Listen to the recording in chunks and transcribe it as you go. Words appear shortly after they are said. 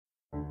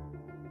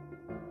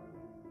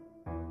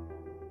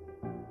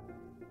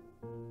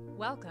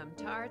Welcome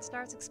to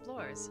ArtStarts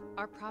Explores,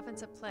 our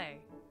province of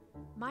play.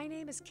 My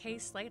name is Kay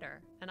Slater,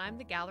 and I'm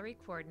the gallery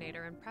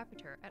coordinator and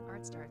preparator at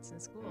ArtStarts in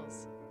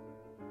schools.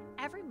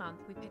 Every month,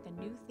 we pick a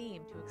new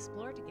theme to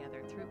explore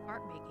together through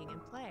art making and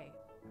play.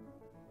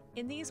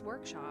 In these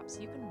workshops,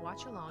 you can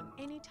watch along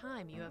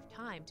anytime you have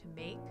time to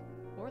make,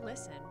 or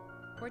listen,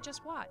 or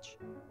just watch.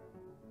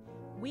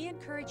 We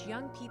encourage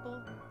young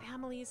people,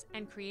 families,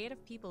 and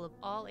creative people of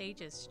all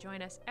ages to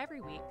join us every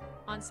week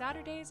on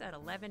Saturdays at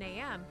 11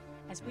 a.m.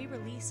 as we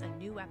release a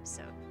new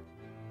episode.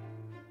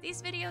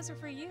 These videos are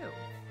for you,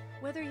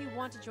 whether you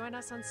want to join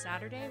us on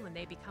Saturday when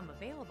they become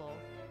available,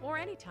 or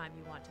anytime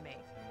you want to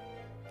make.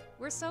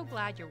 We're so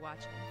glad you're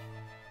watching.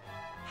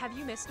 Have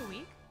you missed a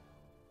week?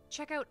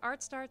 Check out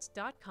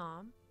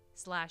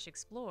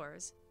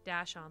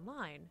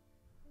artstarts.com/explores-online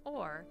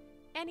or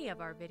any of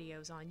our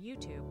videos on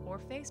YouTube or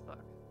Facebook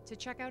to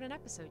check out an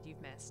episode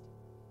you've missed.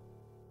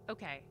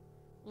 Okay,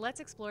 let's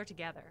explore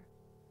together.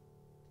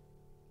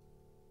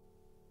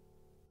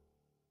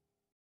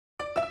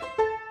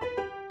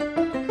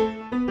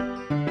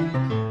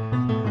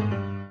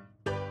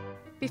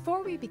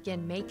 Before we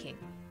begin making,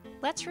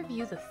 let's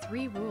review the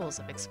 3 rules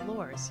of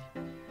Explores.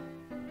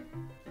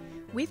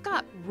 We've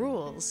got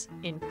rules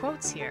in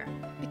quotes here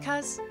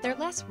because they're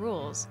less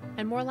rules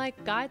and more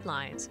like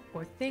guidelines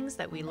or things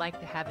that we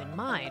like to have in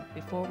mind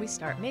before we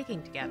start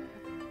making together.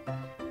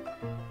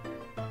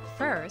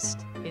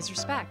 First is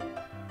respect.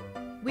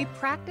 We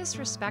practice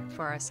respect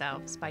for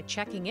ourselves by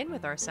checking in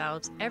with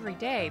ourselves every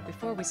day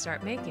before we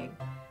start making.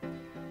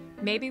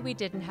 Maybe we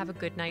didn't have a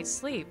good night's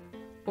sleep,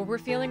 or we're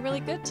feeling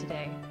really good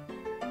today.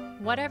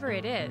 Whatever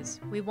it is,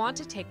 we want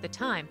to take the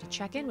time to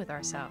check in with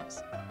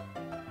ourselves.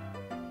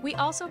 We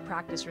also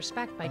practice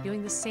respect by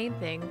doing the same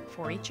thing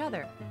for each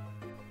other.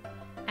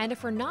 And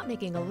if we're not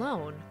making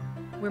alone,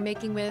 we're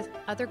making with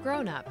other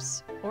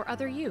grown-ups, or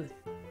other youth,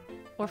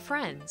 or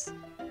friends,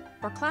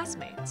 or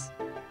classmates.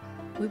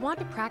 We want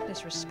to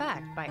practice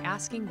respect by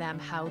asking them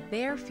how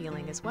they're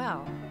feeling as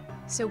well,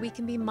 so we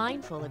can be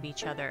mindful of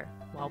each other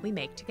while we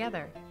make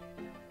together.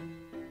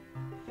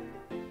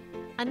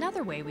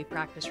 Another way we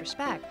practice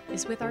respect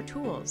is with our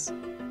tools.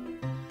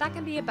 That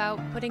can be about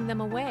putting them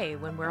away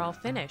when we're all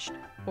finished,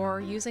 or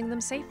using them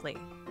safely.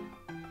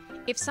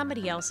 If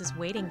somebody else is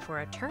waiting for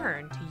a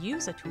turn to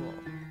use a tool,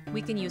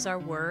 we can use our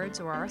words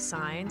or our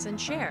signs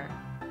and share.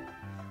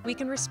 We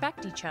can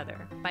respect each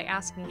other by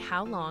asking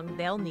how long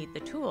they'll need the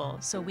tool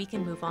so we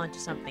can move on to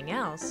something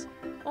else,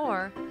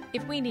 or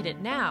if we need it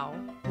now,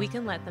 we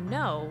can let them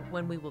know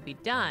when we will be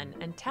done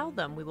and tell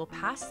them we will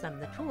pass them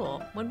the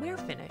tool when we're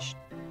finished.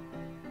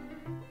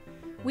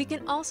 We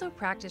can also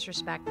practice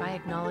respect by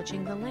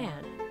acknowledging the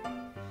land.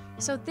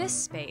 So this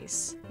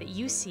space that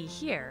you see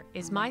here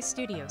is my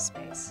studio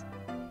space.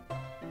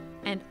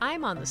 And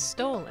I'm on the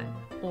stolen,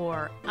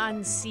 or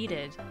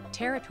unceded,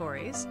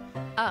 territories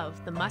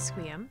of the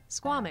Musqueam,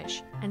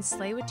 Squamish, and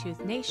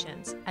Tsleil-Waututh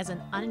nations as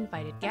an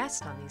uninvited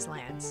guest on these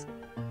lands.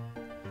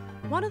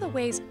 One of the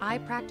ways I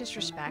practice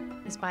respect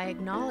is by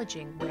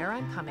acknowledging where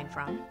I'm coming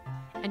from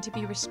and to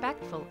be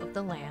respectful of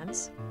the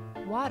lands,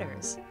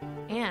 waters,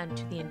 and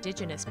to the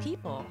indigenous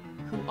people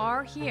who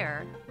are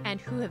here and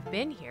who have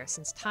been here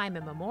since time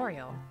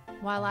immemorial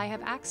while I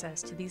have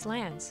access to these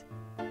lands.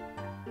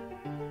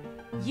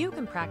 You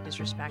can practice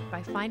respect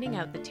by finding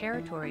out the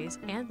territories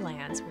and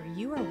lands where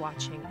you are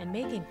watching and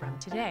making from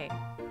today,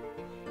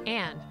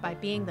 and by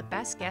being the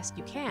best guest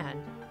you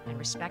can and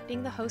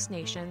respecting the host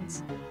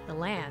nations, the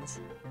lands,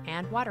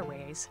 and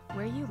waterways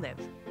where you live.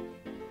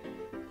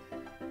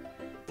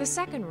 The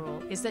second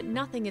rule is that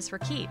nothing is for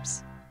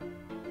keeps.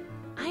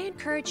 I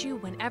encourage you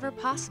whenever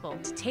possible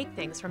to take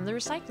things from the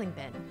recycling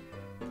bin.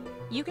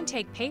 You can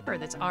take paper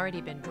that's already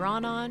been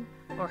drawn on,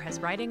 or has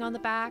writing on the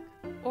back,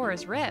 or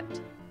is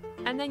ripped,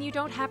 and then you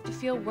don't have to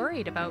feel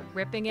worried about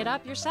ripping it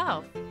up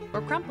yourself,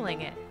 or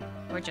crumpling it,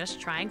 or just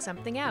trying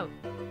something out.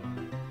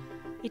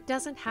 It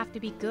doesn't have to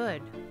be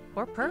good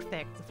or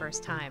perfect the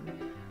first time,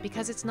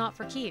 because it's not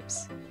for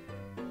keeps.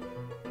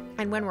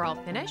 And when we're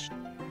all finished,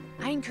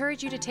 I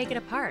encourage you to take it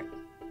apart.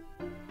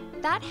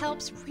 That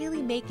helps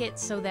really make it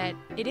so that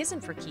it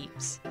isn't for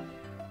keeps.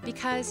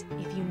 Because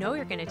if you know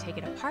you're going to take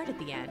it apart at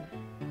the end,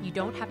 you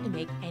don't have to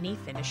make any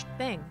finished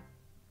thing.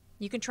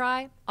 You can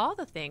try all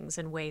the things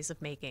and ways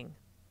of making.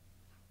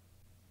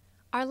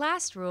 Our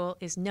last rule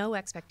is no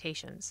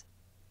expectations.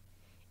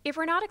 If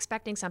we're not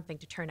expecting something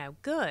to turn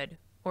out good,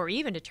 or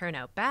even to turn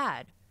out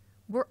bad,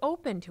 we're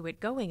open to it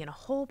going in a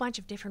whole bunch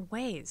of different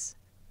ways.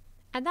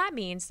 And that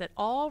means that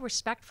all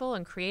respectful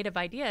and creative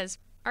ideas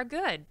are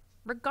good,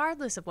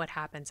 regardless of what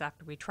happens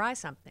after we try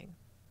something.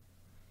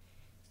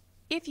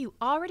 If you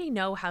already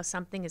know how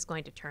something is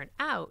going to turn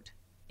out,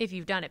 if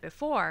you've done it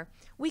before,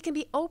 we can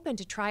be open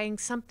to trying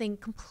something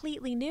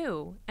completely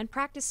new and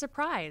practice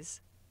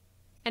surprise.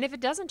 And if it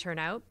doesn't turn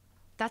out,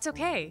 that's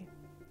okay.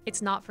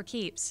 It's not for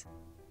keeps.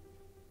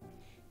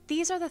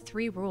 These are the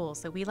 3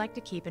 rules that we like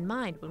to keep in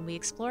mind when we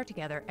explore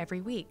together every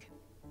week.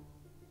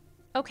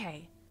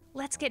 Okay,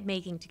 let's get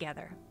making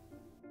together.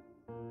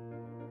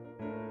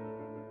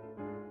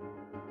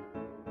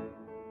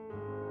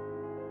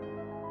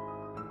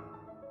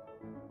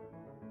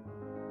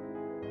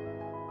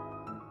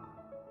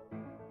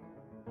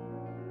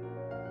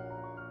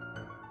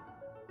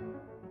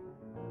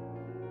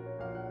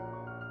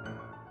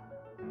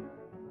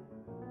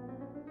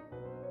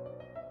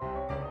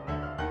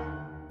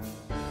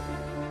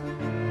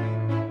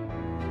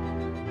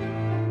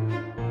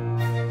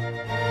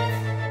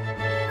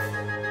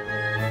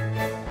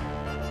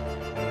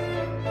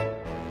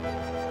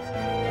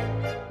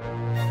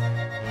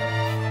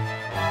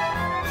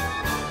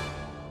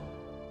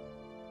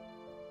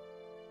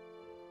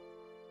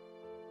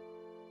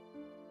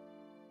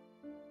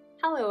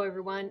 Hello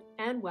everyone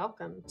and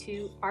welcome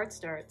to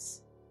ArtStarts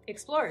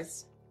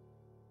Explores.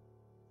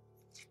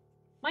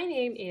 My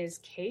name is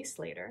Kay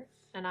Slater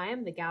and I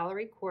am the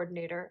gallery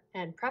coordinator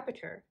and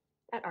preparator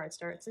at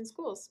ArtStarts in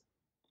Schools.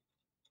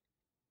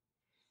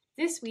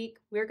 This week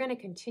we're going to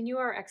continue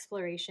our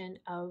exploration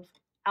of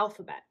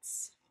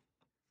alphabets.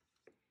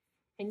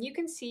 And you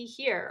can see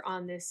here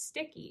on this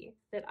sticky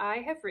that I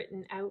have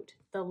written out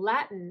the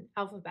Latin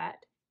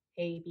alphabet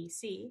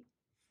ABC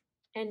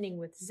ending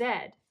with Z,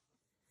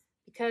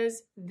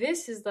 because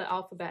this is the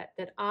alphabet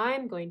that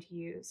I'm going to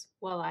use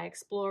while I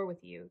explore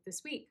with you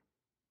this week.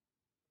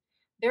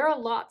 There are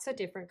lots of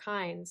different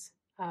kinds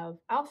of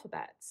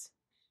alphabets,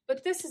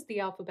 but this is the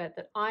alphabet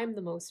that I'm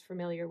the most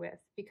familiar with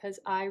because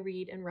I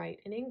read and write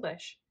in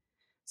English.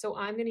 So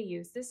I'm going to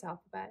use this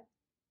alphabet.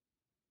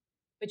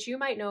 But you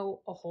might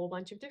know a whole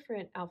bunch of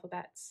different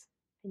alphabets,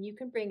 and you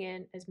can bring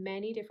in as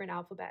many different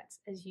alphabets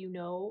as you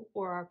know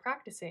or are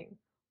practicing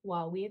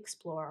while we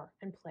explore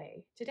and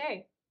play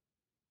today.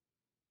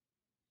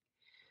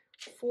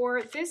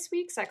 For this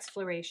week's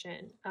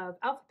exploration of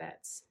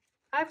alphabets,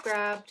 I've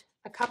grabbed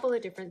a couple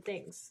of different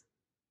things.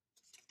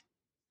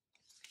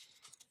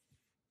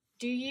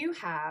 Do you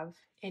have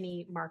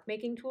any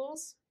mark-making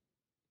tools?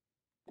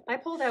 I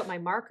pulled out my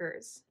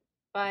markers,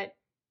 but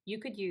you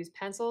could use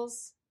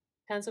pencils,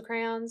 pencil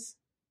crayons,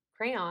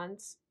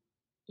 crayons,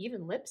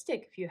 even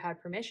lipstick if you had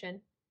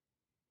permission.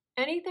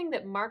 Anything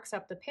that marks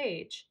up the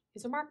page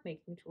is a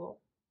mark-making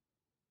tool.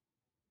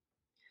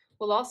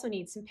 We'll also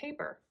need some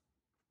paper.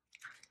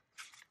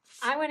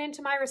 I went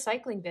into my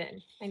recycling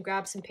bin and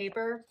grabbed some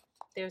paper.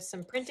 There's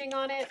some printing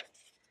on it.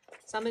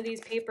 Some of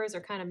these papers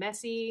are kind of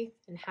messy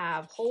and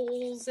have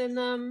holes in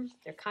them.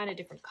 They're kind of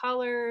different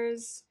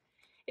colors.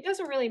 It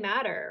doesn't really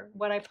matter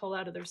what I pull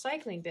out of the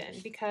recycling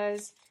bin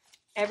because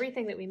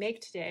everything that we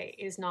make today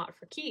is not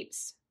for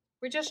keeps.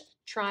 We're just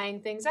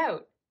trying things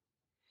out.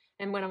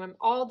 And when I'm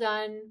all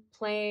done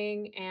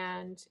playing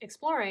and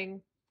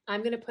exploring, I'm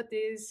going to put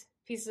these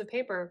pieces of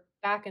paper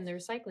back in the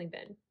recycling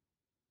bin.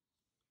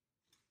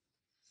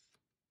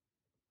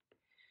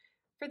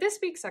 For this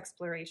week's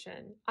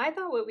exploration, I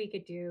thought what we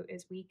could do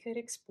is we could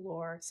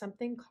explore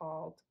something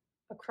called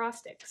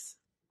acrostics.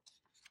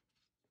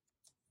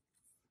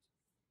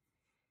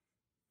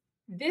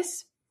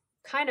 This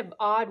kind of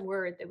odd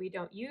word that we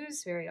don't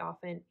use very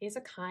often is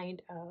a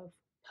kind of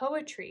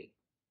poetry.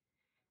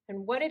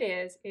 And what it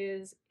is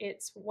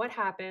it's what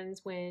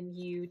happens when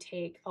you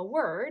take a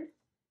word,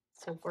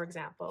 so for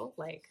example,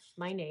 like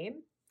my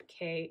name,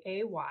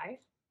 K-A-Y,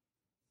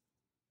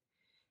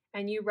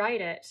 and you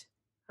write it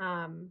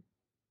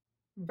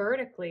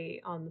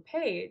vertically on the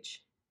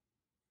page,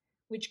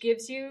 which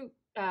gives you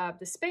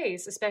the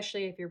space,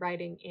 especially if you're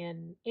writing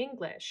in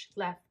English,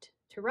 left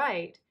to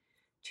right,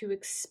 to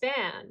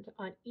expand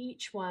on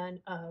each one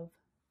of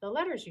the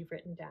letters you've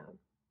written down.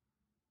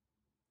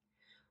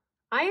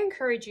 I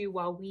encourage you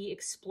while we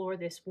explore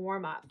this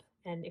warm-up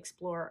and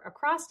explore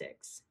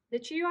acrostics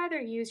that you either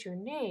use your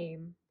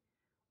name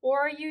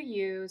or you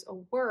use a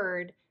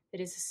word that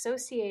is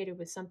associated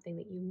with something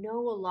that you know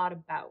a lot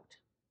about.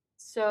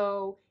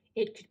 So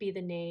it could be the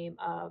name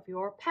of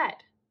your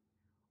pet,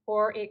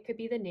 or it could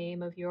be the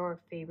name of your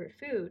favorite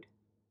food,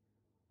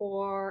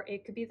 or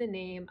it could be the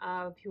name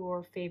of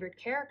your favorite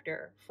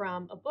character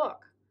from a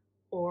book,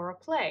 or a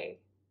play,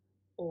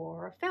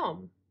 or a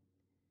film.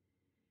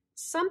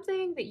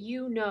 Something that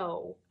you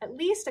know at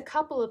least a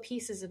couple of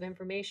pieces of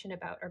information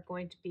about are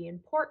going to be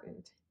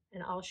important,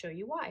 and I'll show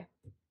you why.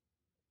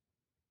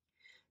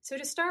 So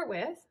to start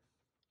with,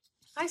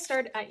 I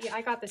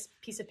got this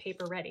piece of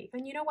paper ready,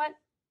 and you know what?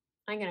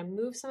 I'm going to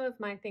move some of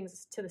my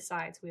things to the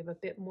side so we have a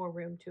bit more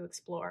room to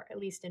explore, at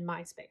least in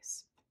my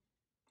space.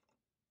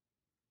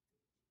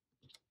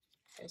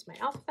 There's my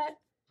alphabet.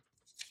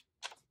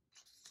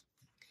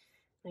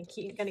 I'm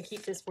going to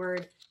keep this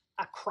word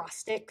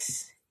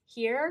acrostics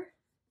here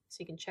so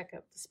you can check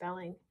out the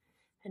spelling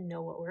and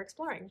know what we're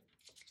exploring.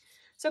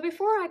 So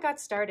before I got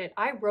started,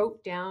 I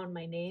wrote down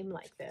my name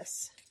like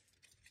this,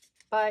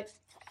 but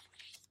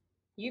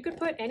you could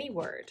put any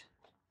word,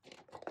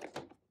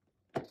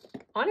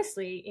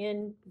 honestly,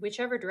 in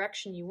whichever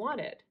direction you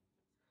wanted.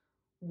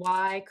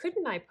 Why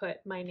couldn't I put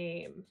my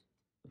name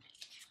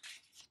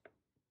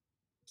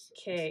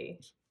K-A-Y,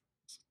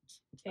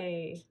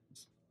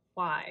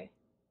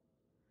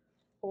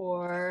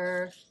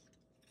 or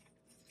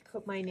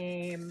put my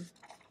name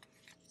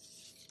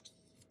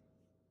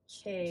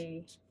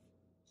K-A-Y?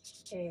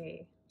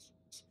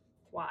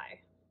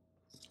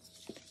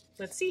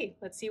 Let's see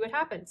what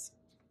happens.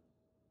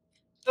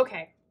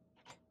 Okay,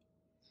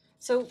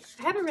 so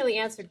I haven't really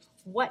answered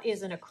what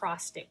is an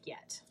acrostic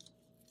yet.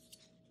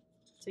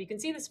 So you can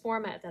see this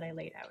format that I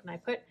laid out, and I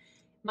put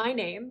my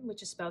name,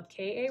 which is spelled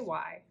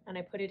K-A-Y, and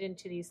I put it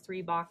into these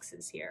three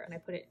boxes here, and I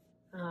put it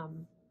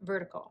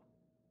vertical.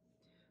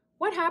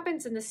 What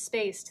happens in the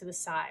space to the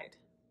side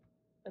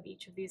of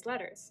each of these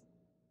letters?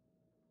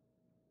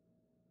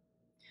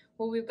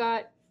 Well, we've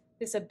got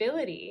this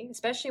ability,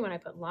 especially when I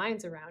put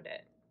lines around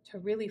it, to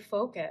really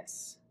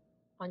focus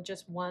on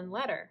just one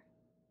letter.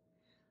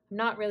 I'm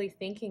not really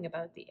thinking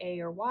about the A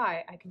or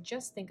Y. I can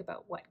just think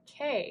about what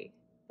K,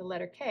 the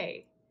letter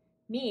K,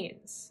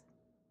 means.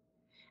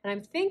 And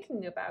I'm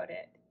thinking about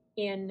it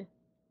in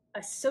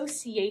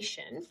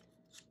association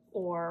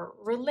or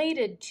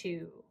related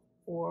to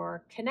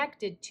or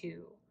connected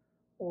to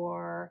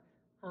or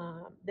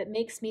that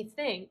makes me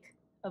think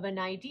of an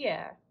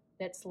idea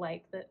that's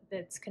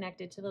that's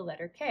connected to the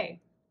letter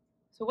K.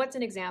 So what's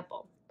an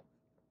example?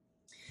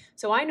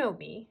 So I know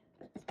me.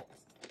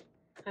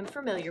 I'm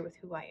familiar with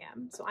who I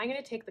am. So I'm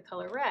going to take the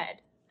color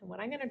red. And what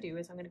I'm going to do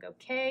is I'm going to go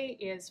K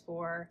is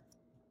for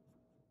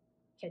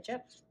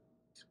ketchup,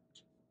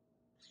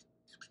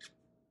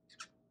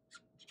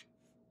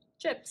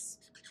 chips.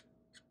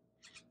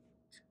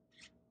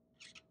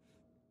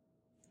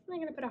 I'm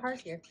going to put a heart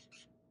here.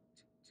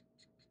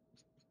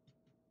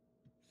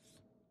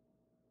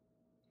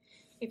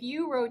 If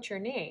you wrote your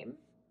name,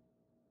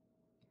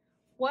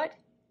 what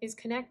is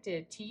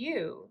connected to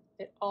you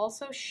that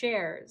also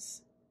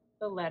shares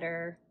the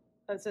letter,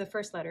 so the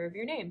first letter of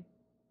your name?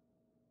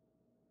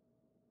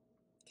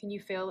 Can you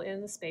fill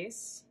in the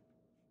space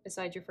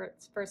beside your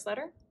first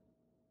letter?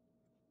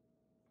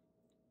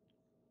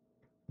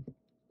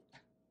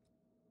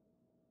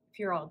 If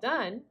you're all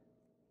done,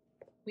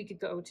 we could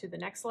go to the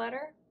next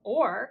letter.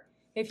 Or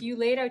if you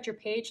laid out your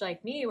page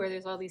like me where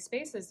there's all these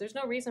spaces, there's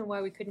no reason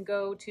why we couldn't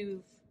go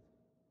to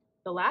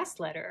the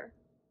last letter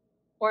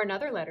or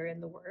another letter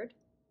in the word.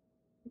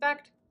 In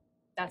fact,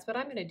 that's what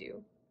I'm going to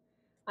do.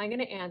 I'm going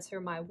to answer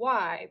my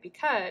why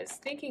because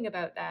thinking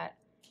about that,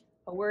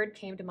 a word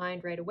came to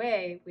mind right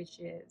away, which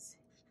is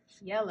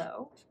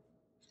yellow.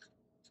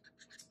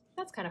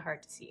 That's kind of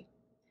hard to see.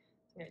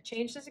 I'm going to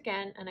change this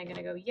again, and I'm going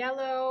to go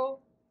yellow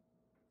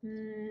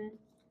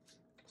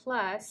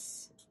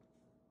plus,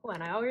 oh,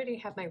 and I already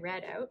have my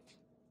red out.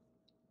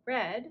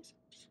 Red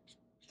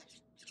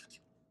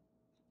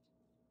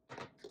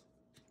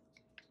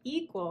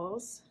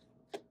equals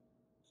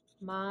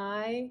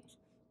my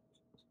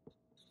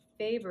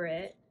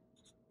favorite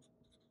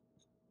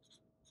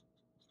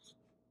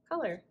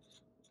color.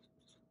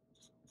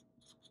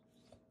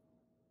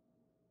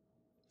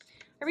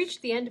 I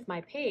reached the end of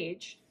my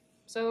page,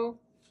 so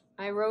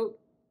I wrote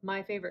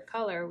my favorite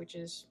color, which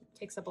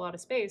takes up a lot of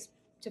space,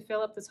 to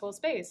fill up this whole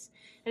space.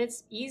 And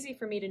it's easy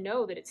for me to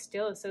know that it's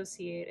still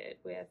associated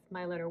with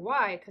my letter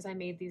Y because I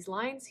made these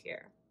lines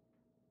here.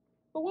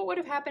 But what would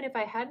have happened if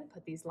I hadn't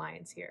put these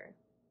lines here?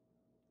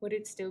 Would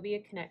it still be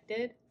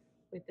connected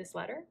with this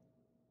letter?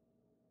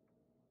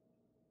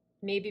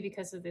 Maybe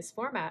because of this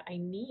format, I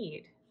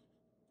need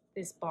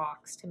this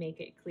box to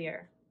make it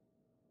clear.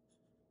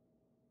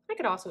 I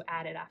could also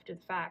add it after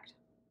the fact.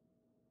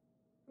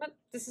 But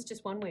this is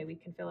just one way we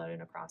can fill out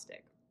an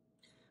acrostic.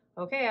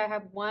 Okay, I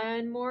have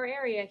one more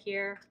area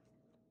here.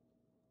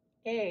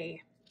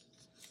 A.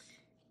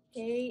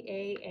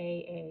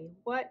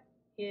 What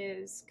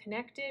is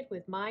connected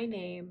with my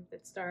name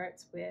that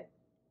starts with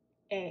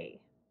A?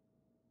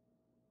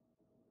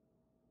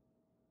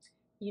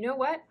 You know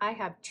what? I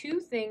have two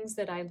things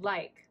that I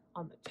like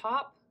on the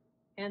top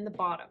and the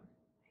bottom.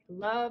 I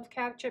love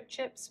ketchup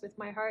chips with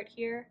my heart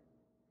here.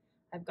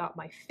 I've got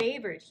my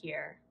favorite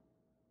here.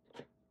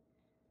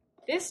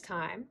 This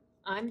time,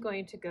 I'm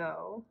going to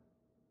go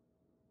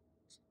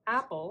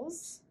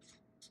apples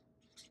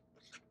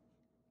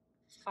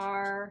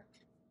are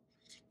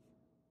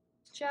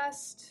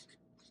just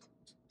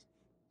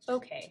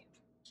okay.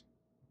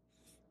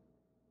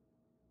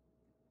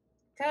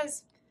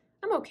 Because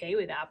I'm okay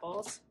with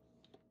apples.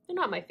 They're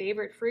not my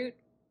favorite fruit.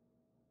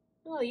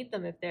 I'll eat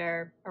them if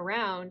they're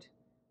around,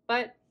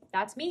 but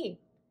that's me.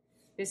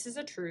 This is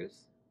a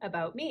truth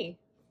about me.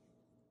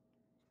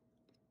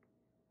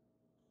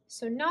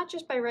 So not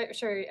just by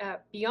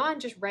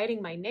beyond just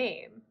writing my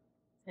name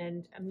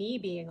and me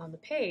being on the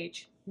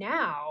page,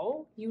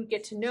 now you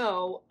get to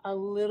know a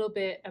little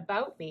bit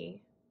about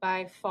me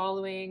by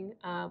following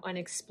and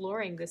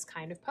exploring this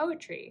kind of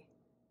poetry.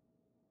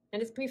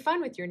 And it's going to be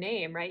fun with your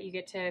name, right? You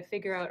get to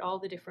figure out all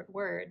the different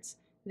words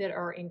that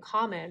are in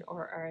common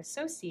or are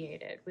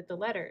associated with the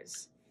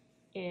letters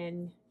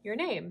in your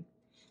name.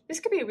 This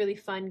could be a really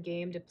fun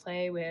game to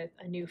play with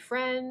a new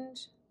friend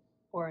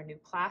or a new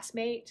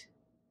classmate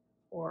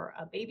or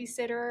a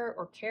babysitter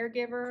or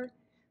caregiver,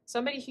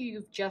 somebody who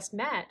you've just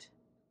met.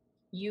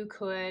 You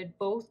could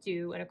both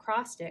do an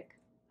acrostic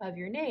of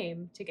your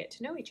name to get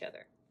to know each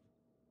other.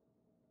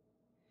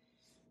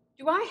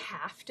 Do I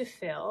have to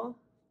fill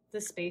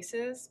the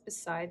spaces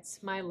besides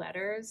my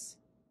letters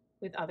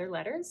with other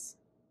letters?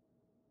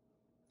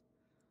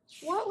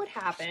 What would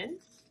happen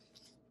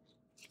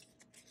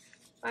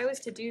if I was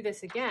to do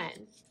this again?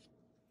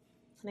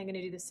 And I'm going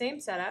to do the same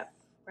setup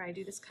where I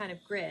do this kind of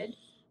grid.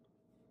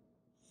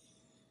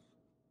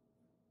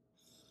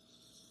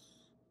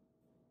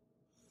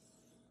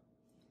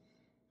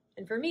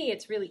 And for me,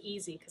 it's really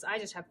easy because I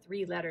just have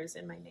 3 letters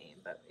in my name.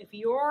 But if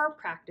you're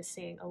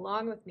practicing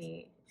along with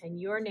me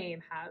and your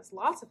name has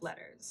lots of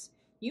letters,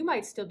 you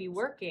might still be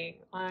working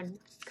on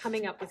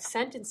coming up with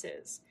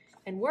sentences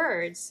and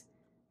words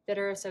that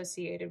are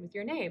associated with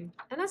your name.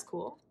 And that's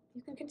cool.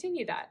 You can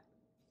continue that.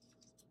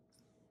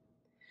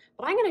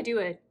 But I'm going to do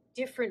a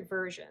different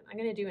version. I'm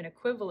going to do an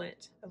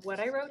equivalent of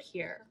what I wrote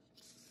here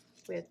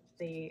with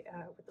the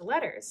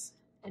letters.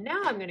 And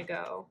now I'm going to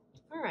go,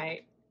 all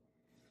right,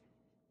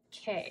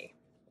 K.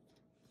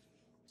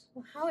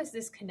 Well, how is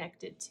this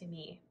connected to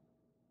me?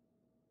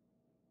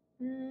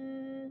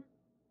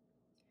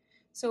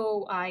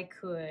 So I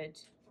could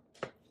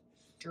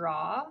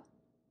draw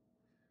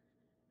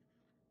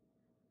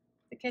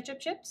the ketchup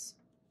chips.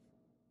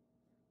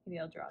 Maybe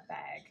I'll draw a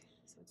bag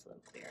so it's a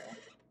little clearer.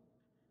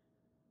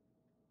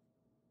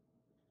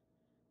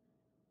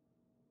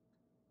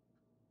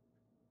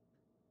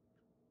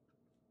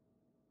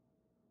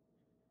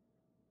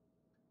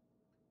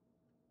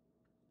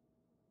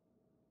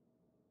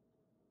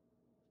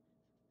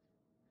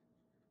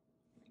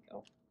 There we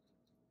go.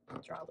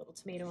 I'll draw a little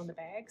tomato on the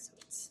bag so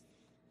it's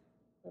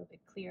a little bit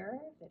clearer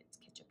that it's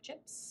ketchup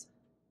chips.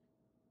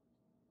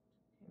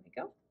 There we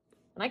go.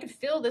 And I could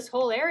fill this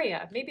whole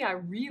area. Maybe I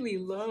really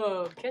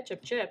love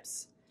ketchup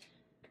chips.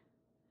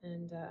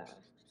 And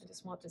I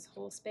just want this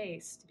whole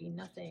space to be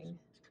nothing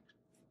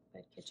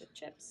but ketchup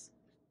chips.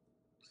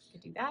 I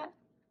could do that.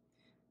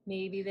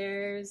 Maybe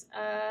there's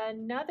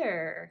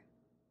another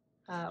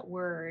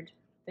word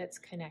that's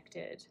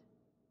connected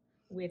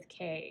with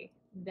K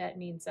that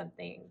means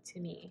something to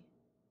me.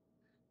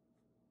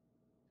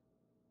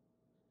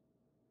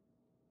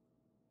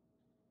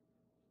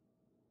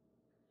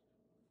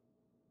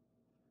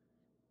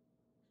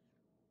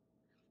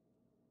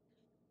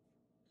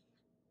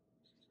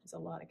 There's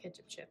a lot of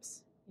ketchup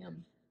chips.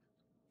 Yum.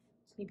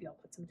 Maybe I'll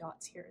put some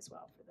dots here as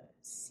well for the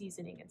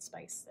seasoning and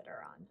spice that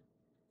are on.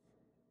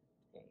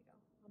 There you go,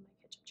 on my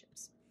ketchup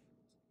chips.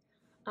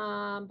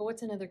 But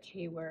what's another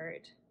K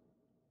word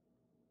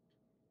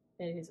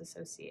that is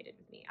associated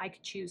with me? I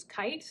could choose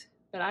kite,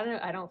 but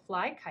I don't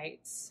fly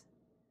kites.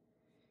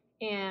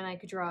 And I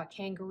could draw a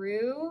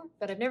kangaroo,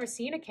 but I've never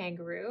seen a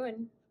kangaroo,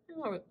 and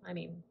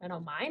I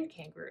don't mind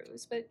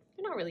kangaroos, but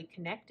they're not really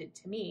connected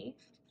to me.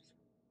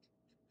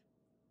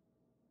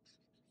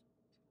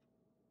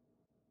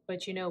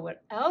 But you know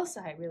what else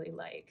I really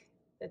like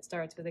that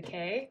starts with a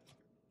K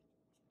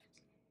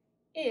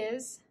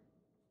is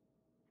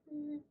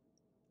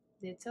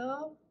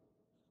little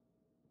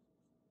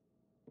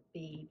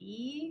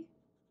baby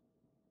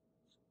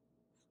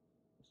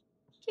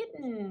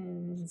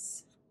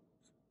kittens.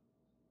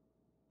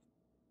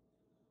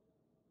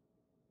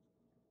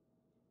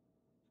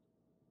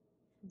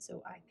 And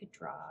so I could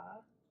draw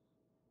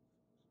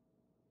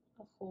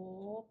a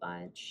whole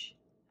bunch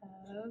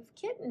of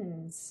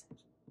kittens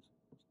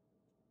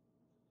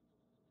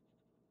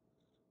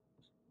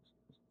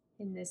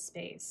in this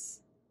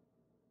space.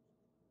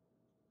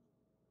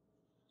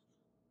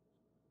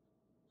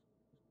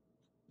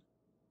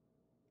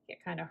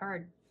 Get kind of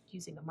hard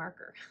using a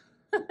marker.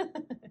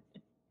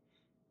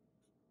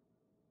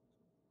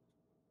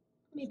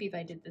 Maybe if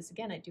I did this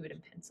again, I'd do it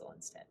in pencil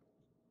instead.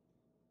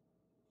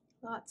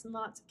 Lots and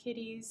lots of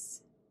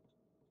kitties,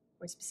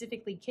 or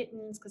specifically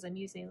kittens because I'm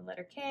using the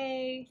letter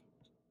K.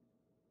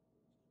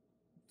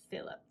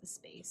 Fill up the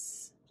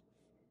space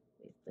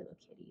with little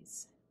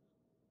kitties.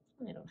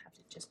 I don't have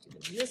to just do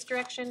them in this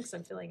direction because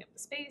I'm filling up the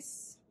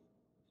space.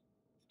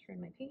 Turn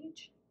my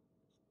page.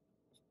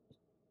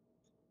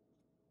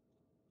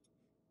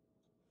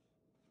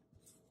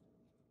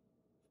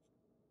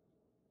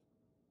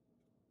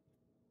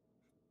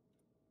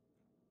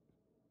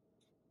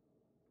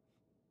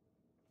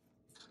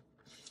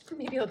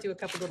 Maybe I'll do a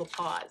couple little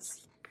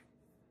paws.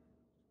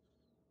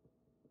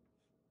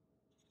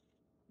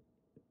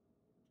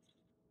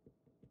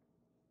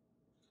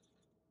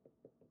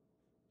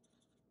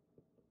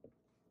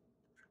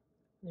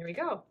 There we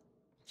go.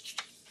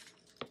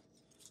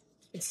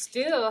 It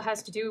still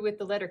has to do with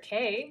the letter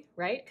K,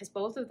 right? Because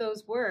both of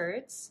those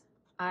words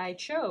I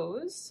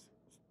chose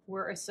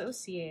were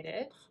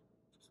associated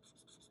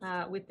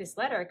with this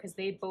letter because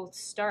they both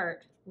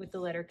start with the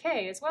letter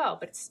K as well,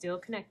 but it's still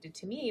connected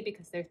to me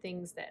because they're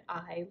things that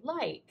I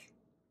like.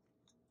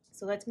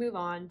 So let's move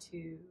on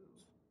to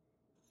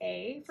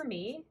A for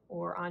me,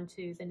 or on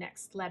to the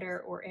next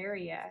letter or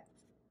area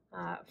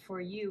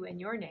for you and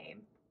your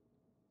name.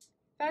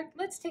 In fact,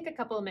 let's take a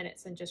couple of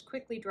minutes and just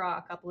quickly draw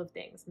a couple of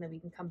things, and then we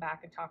can come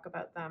back and talk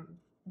about them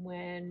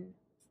when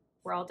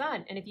we're all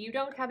done. And if you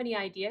don't have any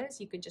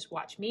ideas, you can just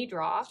watch me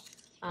draw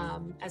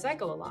as I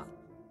go along.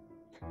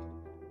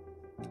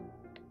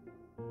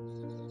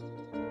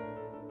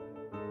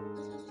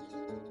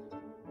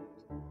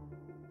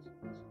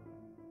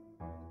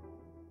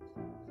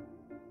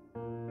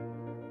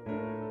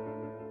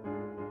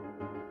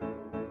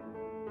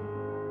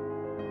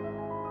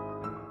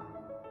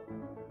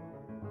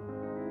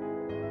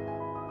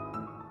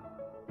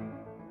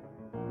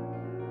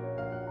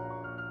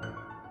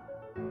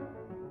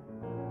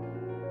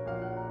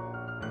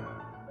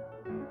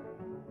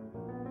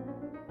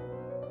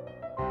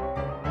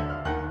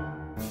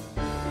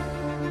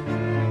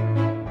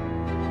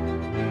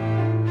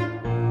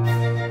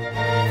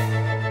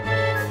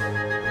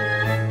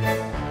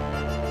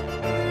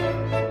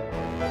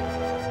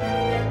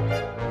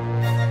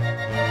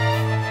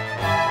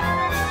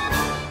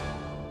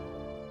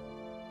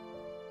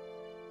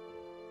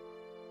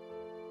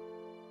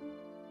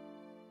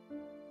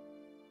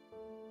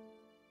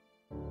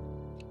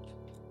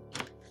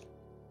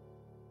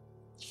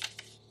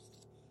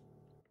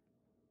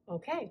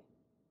 Okay.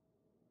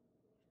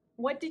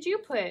 What did you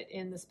put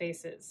in the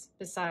spaces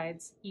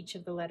besides each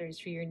of the letters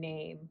for your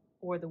name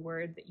or the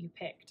word that you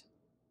picked?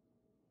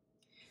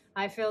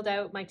 I filled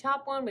out my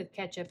top one with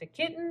ketchup and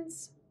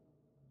kittens.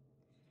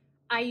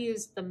 I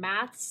used the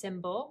math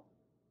symbol,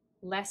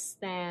 less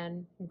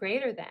than,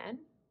 greater than,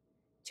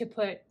 to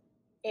put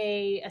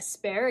a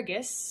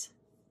asparagus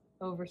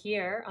over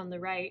here on the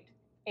right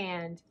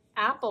and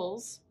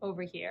apples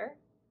over here,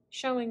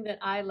 showing that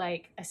I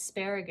like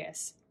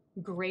asparagus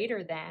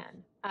greater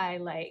than I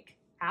like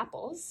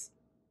apples.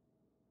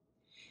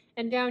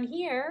 And down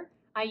here,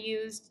 I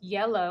used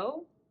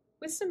yellow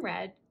with some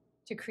red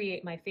to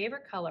create my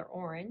favorite color,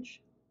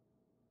 orange,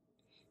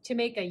 to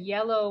make a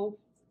yellow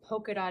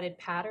polka dotted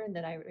pattern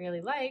that I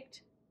really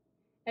liked,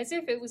 as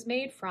if it was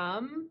made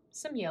from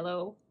some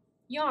yellow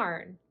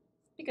yarn,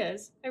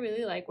 because I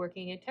really like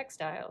working in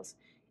textiles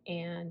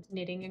and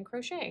knitting and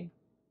crocheting.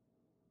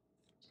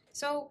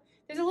 So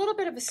there's a little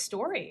bit of a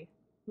story,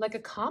 like a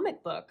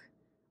comic book,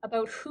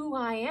 about who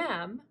I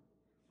am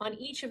on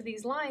each of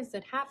these lines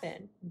that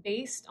happen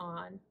based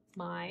on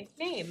my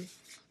name.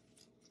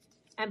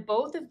 And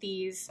both of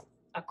these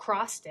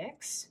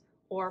acrostics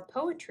or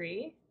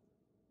poetry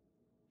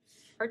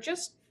are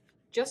just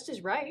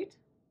as right.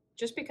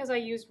 Just because I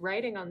used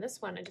writing on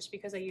this one and just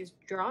because I used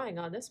drawing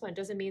on this one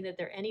doesn't mean that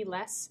they're any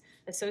less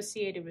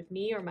associated with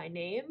me or my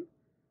name,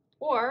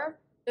 or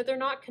that they're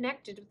not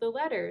connected with the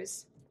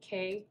letters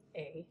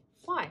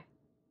K-A-Y.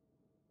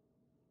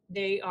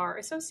 They are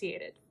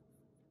associated.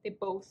 They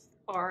both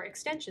are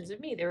extensions of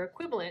me. They're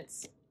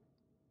equivalents.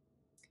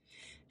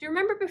 Do you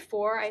remember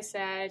before I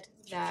said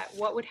that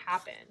what would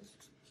happen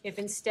if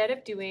instead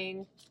of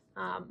doing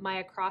my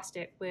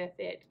acrostic with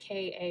it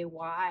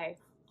K-A-Y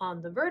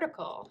on the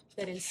vertical,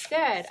 that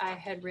instead I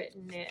had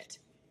written it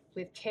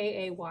with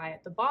K-A-Y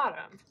at the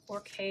bottom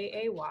or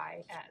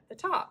K-A-Y at the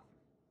top?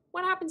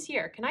 What happens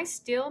here? Can I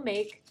still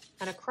make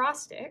an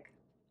acrostic?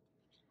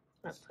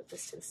 I'm going to put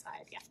this to the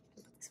side. Yeah,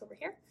 put this over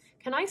here.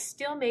 Can I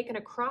still make an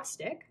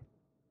acrostic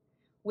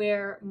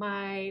where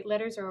my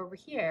letters are over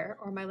here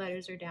or my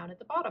letters are down at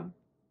the bottom?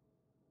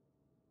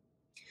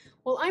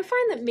 Well, I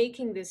find that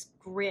making this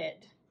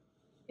grid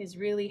is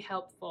really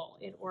helpful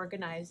in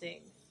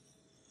organizing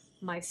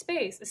my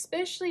space,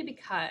 especially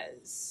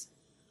because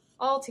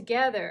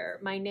altogether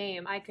my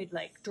name I could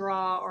like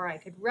draw or I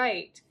could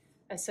write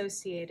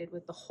associated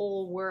with the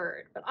whole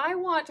word, but I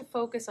want to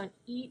focus on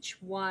each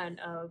one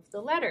of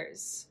the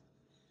letters.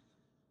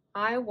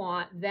 I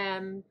want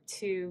them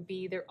to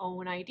be their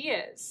own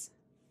ideas.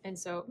 And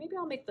so maybe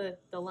I'll make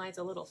the lines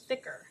a little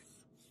thicker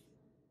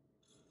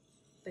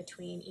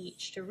between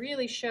each to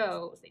really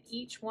show that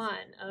each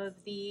one of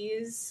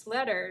these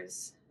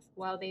letters,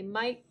 while they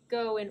might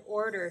go in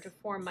order to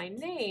form my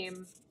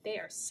name, they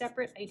are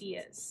separate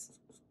ideas.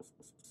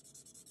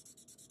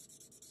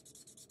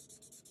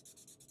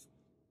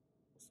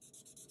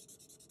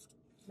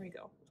 There we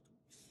go.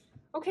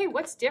 Okay,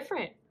 what's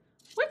different?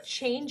 What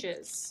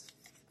changes?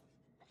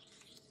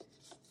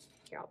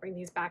 Here, I'll bring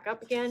these back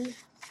up again,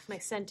 my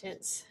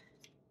sentence.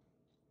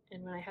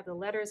 And when I have the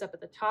letters up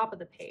at the top of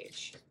the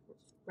page,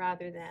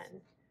 rather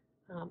than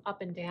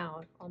up and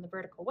down on the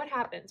vertical, what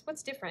happens?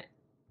 What's different?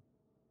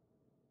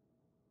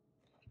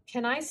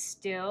 Can I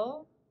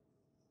still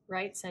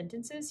write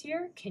sentences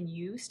here? Can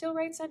you still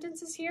write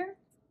sentences here?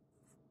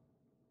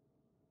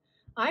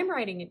 I'm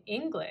writing in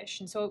English,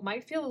 and so it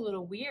might feel a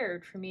little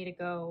weird for me to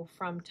go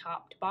from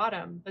top to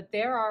bottom, but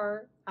there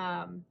are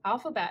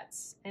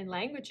alphabets and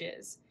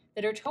languages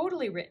that are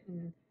totally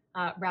written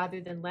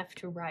rather than left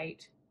to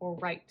right or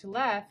right to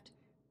left,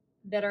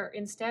 that are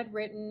instead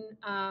written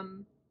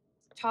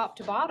top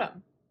to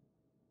bottom.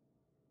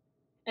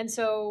 And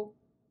so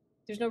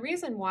there's no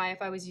reason why,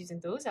 if I was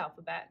using those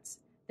alphabets,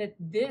 that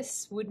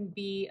this wouldn't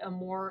be a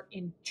more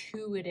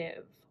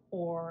intuitive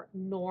or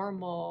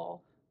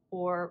normal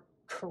or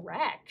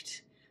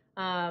correct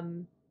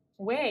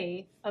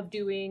way of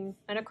doing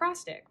an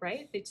acrostic,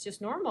 right? It's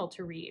just normal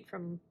to read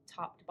from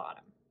top to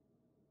bottom.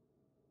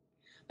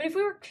 But if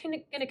we were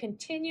going to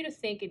continue to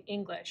think in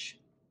English,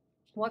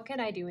 what could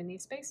I do in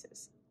these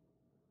spaces?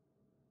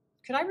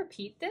 Could I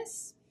repeat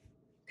this?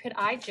 Could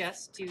I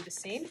just do the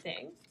same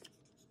thing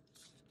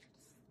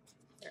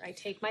where I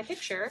take my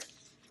picture?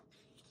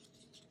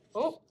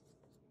 Oh,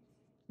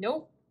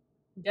 nope,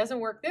 it doesn't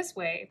work this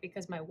way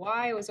because my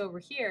Y was over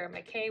here, my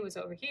K was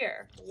over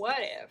here. What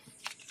if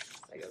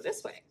I go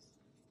this way?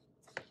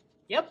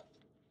 Yep,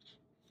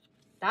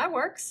 that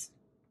works.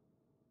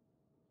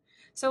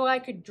 So I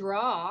could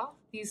draw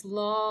these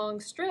long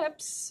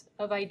strips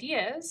of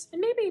ideas,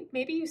 and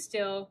maybe you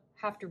still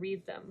have to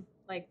read them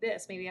like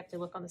this. Maybe you have to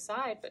look on the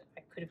side, but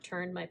I could have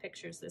turned my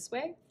pictures this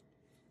way,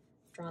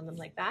 drawn them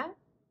like that.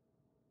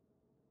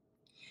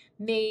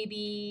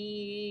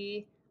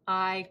 Maybe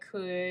I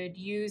could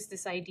use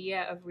this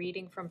idea of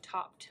reading from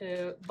top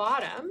to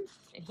bottom.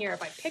 And here,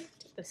 if I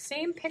picked the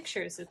same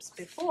pictures as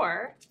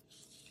before,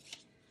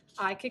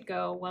 I could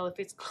go, well, if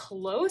it's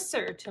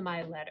closer to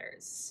my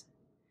letters,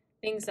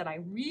 things that I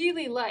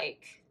really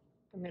like,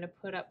 I'm going to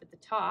put up at the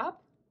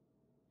top.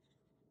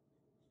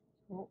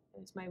 Oh,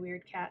 there's my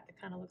weird cat that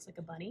kind of looks like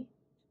a bunny.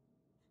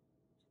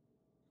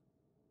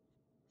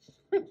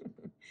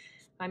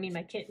 I mean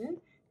my kitten.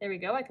 There we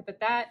go. I could put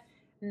that,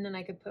 and then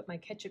I could put my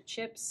ketchup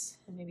chips,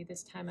 and maybe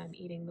this time I'm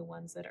eating the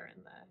ones that are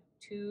in the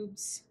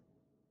tubes,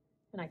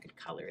 and I could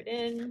color it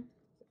in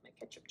with my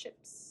ketchup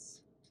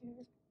chips.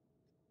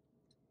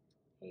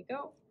 There you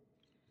go.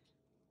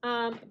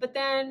 But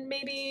then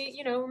maybe,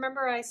 you know,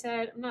 remember I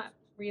said I'm not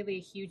really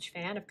a huge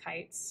fan of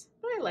kites,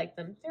 but I like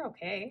them. They're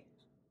okay.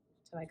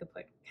 So I could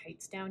put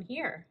kites down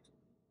here.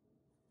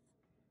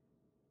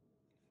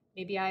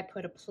 Maybe I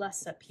put a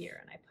plus up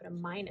here and I put a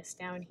minus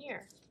down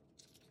here.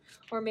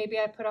 Or maybe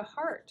I put a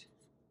heart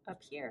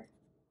up here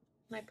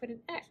and I put an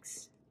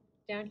X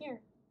down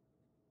here.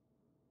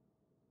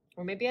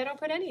 Or maybe I don't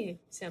put any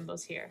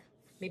symbols here.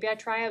 Maybe I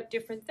try out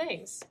different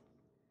things.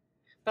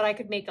 But I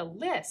could make a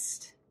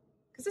list,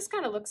 because this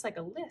kind of looks like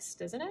a list,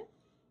 doesn't it?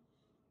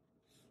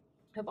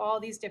 Of all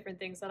these different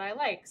things that I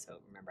like. So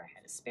remember I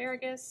had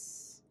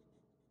asparagus.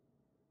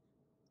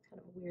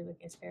 Kind of a weird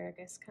looking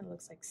asparagus. Kind of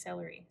looks like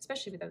celery,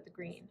 especially without the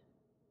green.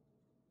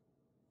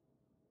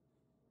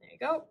 There you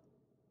go.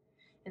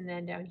 And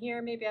then down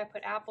here, maybe I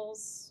put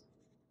apples.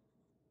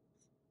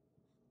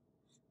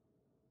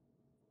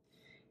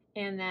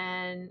 And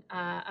then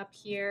up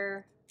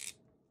here,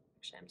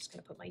 actually I'm just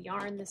gonna put my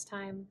yarn this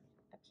time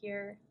up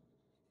here.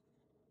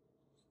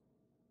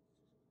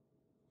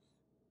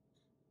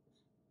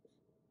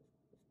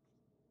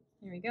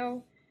 There we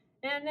go.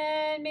 And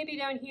then maybe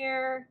down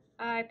here,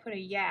 I put a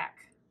yak,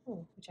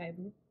 which I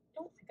don't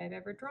think I've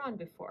ever drawn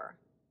before.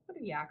 What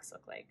do yaks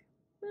look like?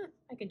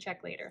 I can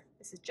check later.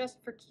 This is just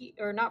for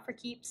or not for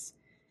keeps.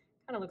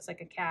 Kind of looks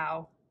like a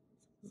cow,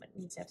 but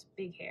needs to have some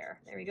big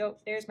hair. There we go.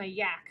 There's my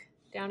yak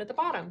down at the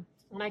bottom.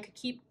 And I could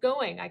keep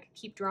going. I could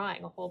keep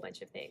drawing a whole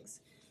bunch of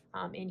things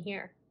in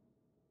here.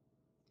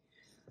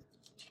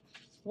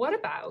 What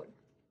about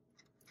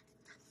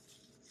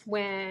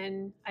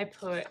when I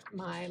put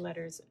my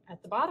letters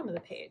at the bottom of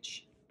the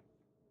page?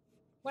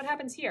 What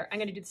happens here? I'm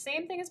going to do the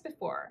same thing as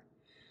before,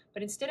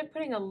 but instead of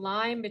putting a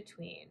line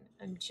between,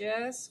 I'm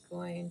just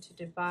going to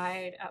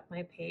divide up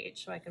my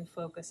page so I can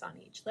focus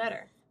on each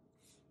letter.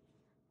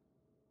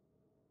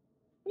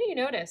 What do you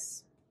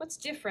notice? What's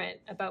different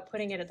about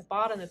putting it at the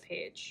bottom of the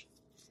page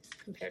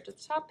compared to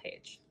the top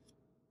page?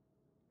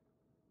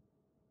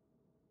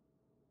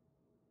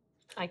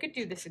 I could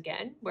do this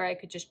again, where I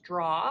could just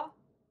draw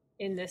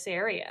in this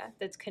area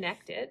that's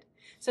connected,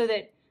 so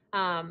that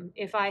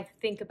if I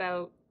think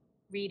about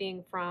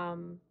reading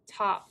from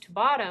top to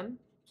bottom,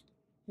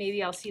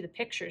 maybe I'll see the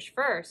pictures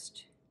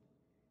first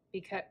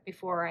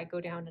before I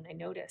go down and I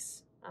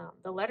notice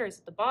the letters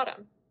at the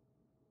bottom.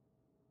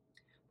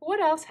 But what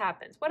else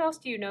happens? What else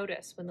do you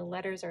notice when the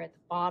letters are at the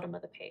bottom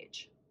of the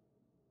page?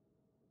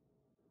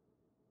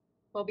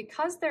 Well,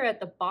 because they're at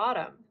the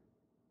bottom,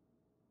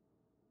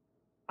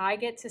 I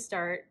get to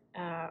start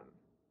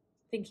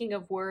thinking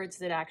of words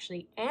that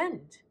actually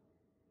end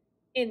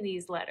in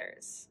these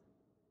letters.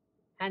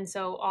 And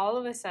so all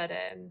of a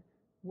sudden,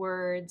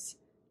 words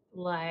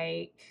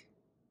like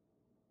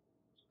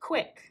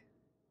quick,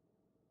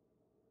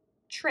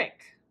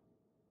 trick,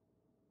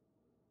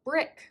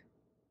 brick,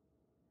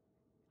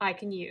 I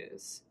can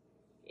use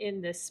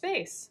in this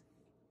space.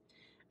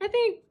 I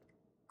think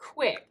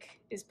quick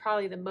is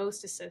probably the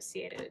most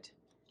associated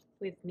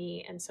with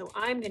me, and so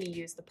I'm going to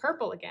use the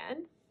purple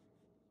again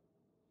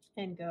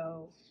and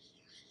go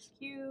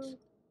Q,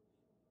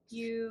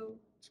 U,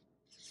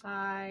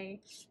 I,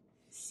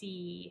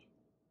 C,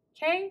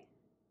 K.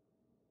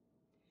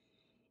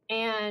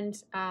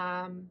 And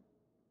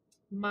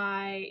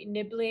my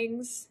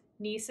nibblings,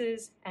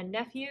 nieces, and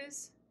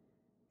nephews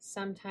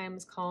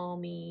sometimes call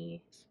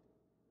me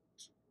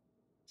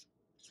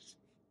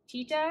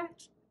Tita.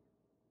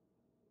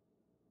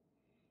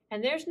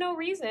 And there's no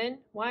reason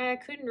why I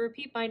couldn't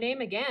repeat my name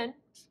again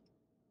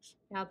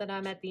now that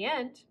I'm at the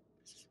end.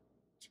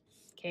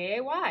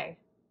 K-A-Y.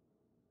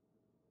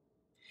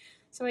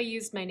 So I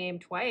used my name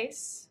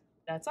twice.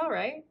 That's all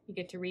right. You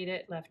get to read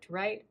it left to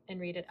right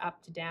and read it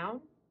up to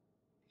down.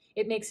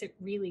 It makes it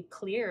really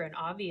clear and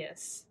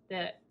obvious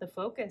that the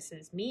focus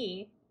is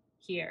me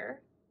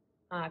here,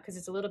 because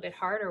it's a little bit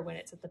harder when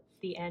it's at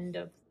the end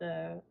of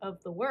the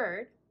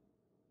word.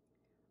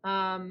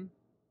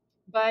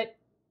 But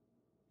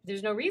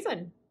there's no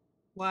reason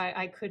why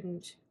I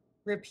couldn't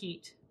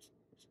repeat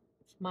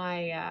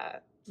my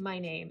my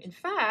name. In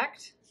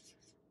fact,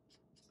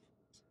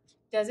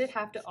 does it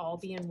have to all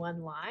be in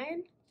one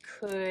line?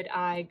 Could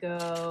I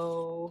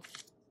go,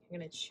 I'm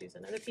going to choose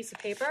another piece of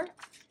paper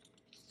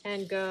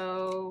and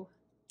go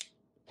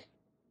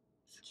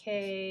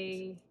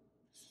K-A-Y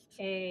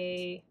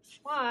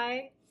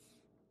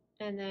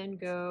and then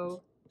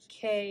go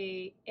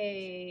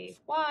K-A-Y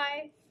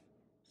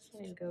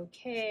and go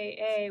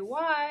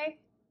K-A-Y,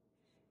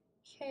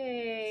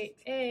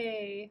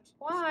 K-A-Y.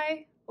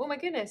 Oh my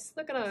goodness,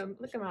 look at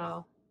them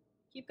all.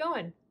 Keep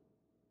going.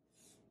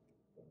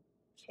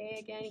 K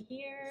again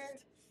here.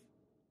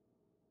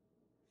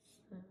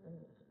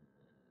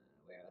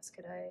 Where else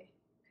could I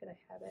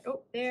have it?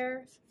 Oh,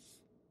 there.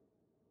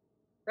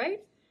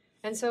 right?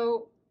 And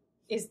so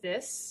is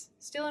this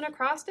still an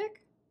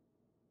acrostic?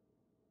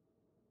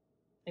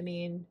 I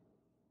mean,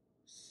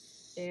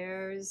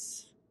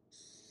 there's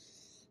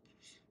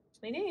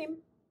my name.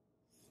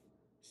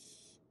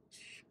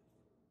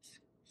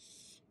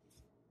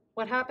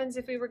 What happens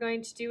if we were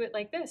going to do it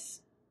like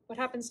this? What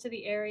happens to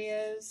the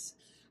areas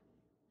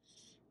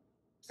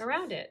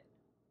around it?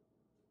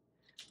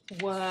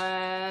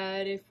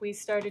 What if we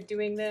started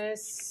doing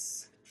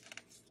this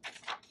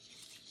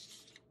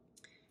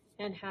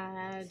and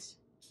had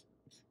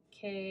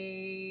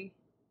K,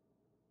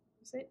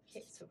 was it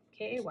K? So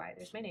K-A-Y,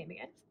 there's my name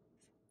again.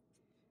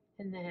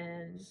 And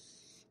then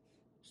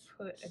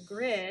put a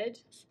grid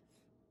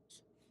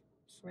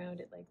around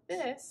it like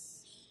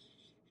this.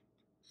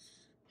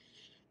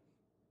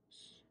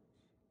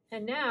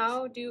 And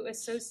now do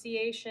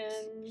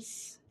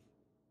associations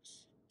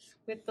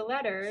with the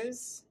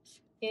letters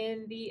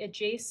in the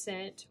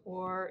adjacent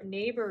or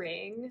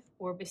neighboring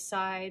or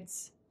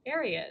besides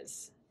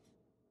areas.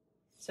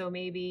 So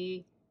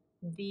maybe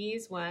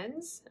these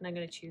ones, and I'm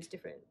going to choose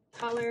different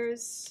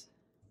colors,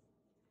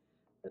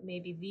 but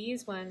maybe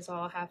these ones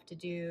all have to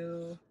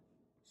do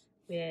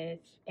with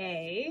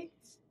A,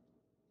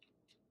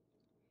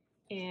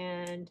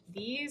 and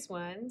these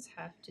ones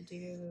have to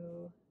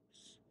do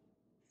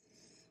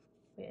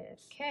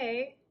with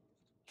K,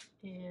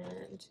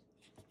 and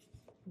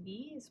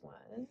these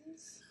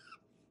ones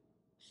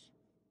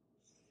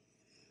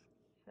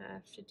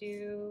have to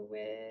do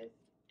with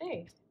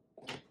A.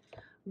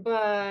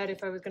 But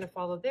if I was going to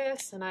follow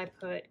this and I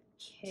put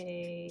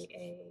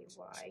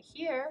K-A-Y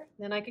here,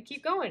 then I could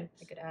keep going.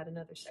 I could add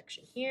another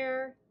section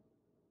here.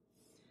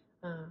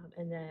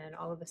 And then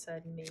all of a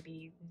sudden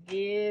maybe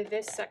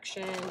this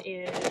section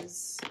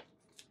is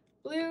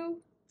blue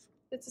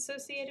that's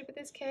associated with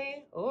this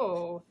K.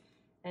 Oh,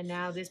 and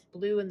now this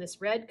blue and this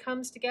red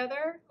comes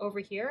together over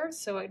here.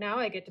 So now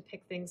I get to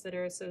pick things that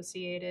are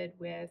associated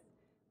with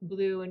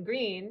blue and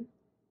green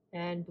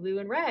and blue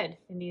and red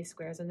in these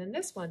squares. And then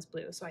this one's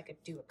blue. So I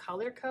could do a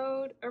color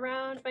code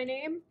around my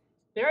name.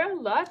 There are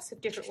lots of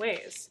different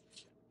ways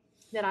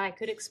that I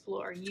could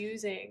explore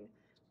using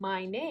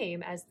my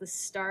name as the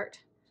start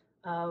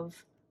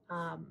of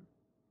an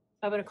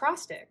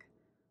acrostic.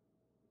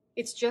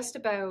 It's just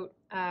about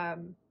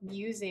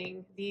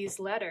using these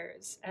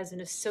letters as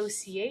an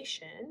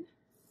association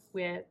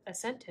with a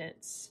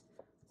sentence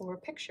or a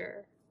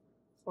picture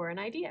or an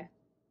idea.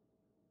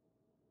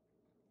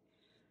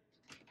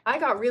 I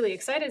got really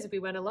excited as we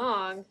went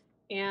along,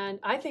 and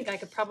I think I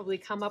could probably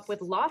come up with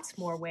lots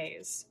more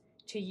ways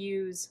to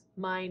use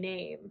my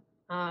name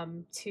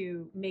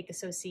to make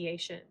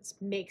associations,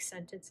 make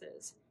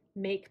sentences,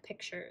 make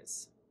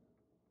pictures.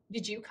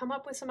 Did you come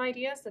up with some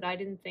ideas that I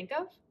didn't think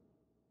of?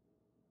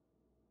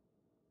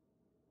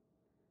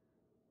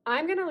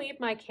 I'm going to leave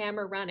my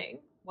camera running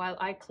while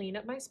I clean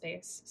up my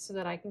space so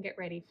that I can get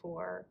ready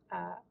for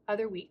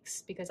other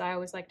weeks, because I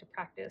always like to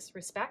practice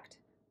respect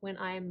when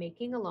I am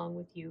making along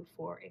with you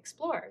for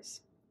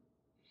Explores.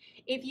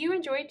 If you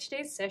enjoyed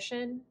today's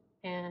session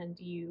and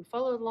you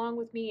followed along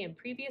with me in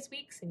previous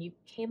weeks and you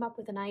came up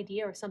with an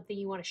idea or something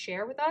you want to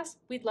share with us,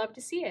 we'd love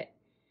to see it.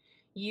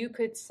 You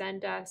could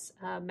send us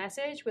a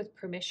message with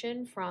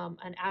permission from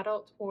an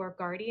adult or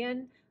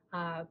guardian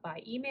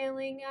by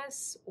emailing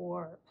us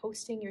or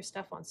posting your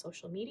stuff on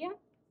social media.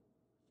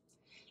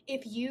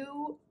 If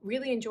you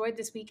really enjoyed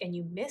this week and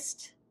you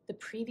missed the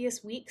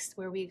previous weeks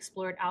where we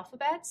explored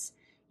alphabets,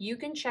 you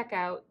can check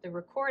out the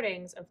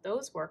recordings of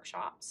those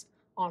workshops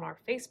on our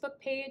Facebook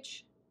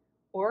page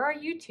or our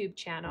YouTube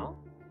channel,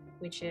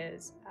 which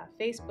is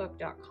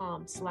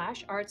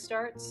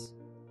facebook.com/artstarts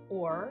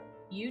or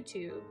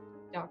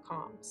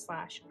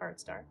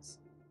youtube.com/artstarts.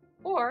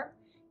 Or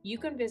you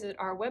can visit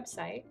our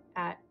website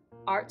at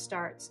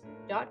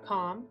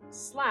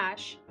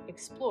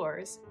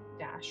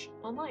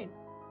artstarts.com/explores-online.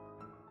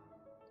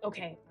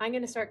 Okay, I'm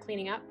going to start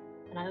cleaning up,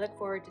 and I look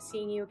forward to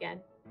seeing you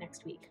again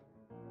next week.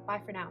 Bye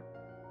for now.